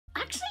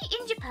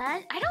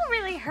Japan, I don't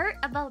really heard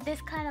about this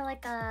kind of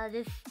like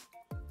this.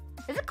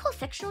 Is it called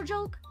sexual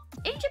joke?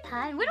 In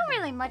Japan, we don't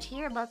really much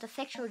hear about the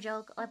sexual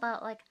joke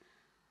about like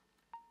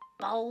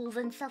balls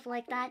and stuff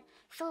like that.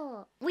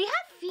 So we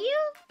have few,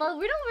 but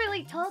we don't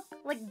really talk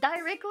like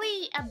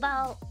directly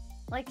about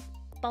like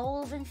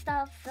balls and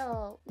stuff.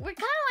 So we're kind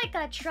of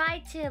like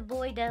try to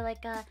avoid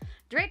like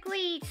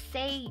directly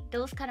say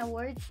those kind of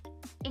words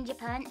in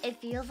Japan.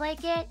 It feels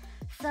like it.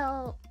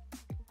 So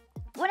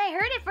when I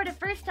heard it for the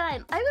first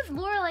time, I was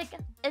more like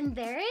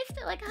embarrassed,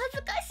 like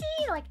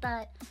hazukashi, like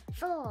that.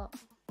 So,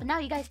 but now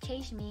you guys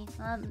changed me.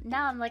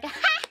 Now I'm like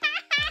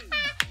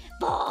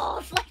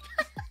balls, like.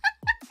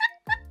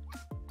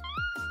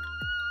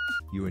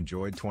 You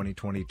enjoyed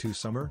 2022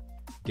 summer?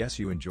 Guess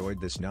you enjoyed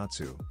this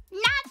natsu.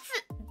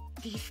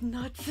 These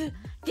nuts.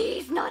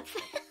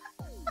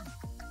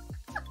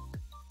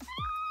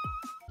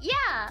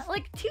 Yeah,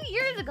 like 2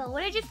 years ago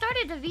when I just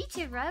started the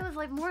VTuber, I was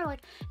like more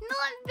like, no,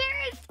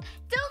 embarrassed.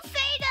 Don't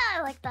say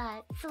that like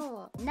that.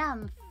 So now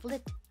I'm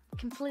flipped,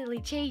 completely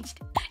changed.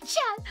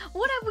 Chat,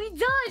 what have we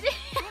done?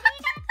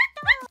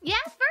 Yeah,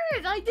 at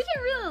first I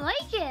didn't really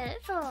like it.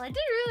 So I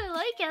didn't really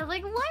like it. I was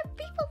like, why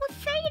people would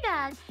say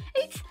that?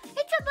 It's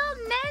about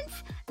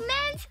men's.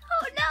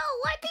 Oh no,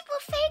 why people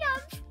say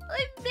that?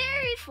 I'm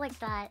embarrassed like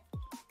that.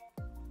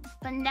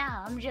 But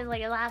now I'm just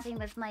like laughing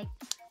with my,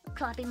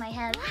 clapping my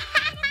hands.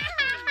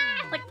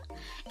 Like,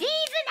 these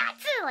are not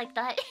like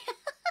that.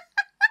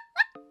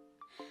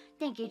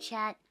 Thank you,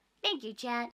 chat. Thank you, chat.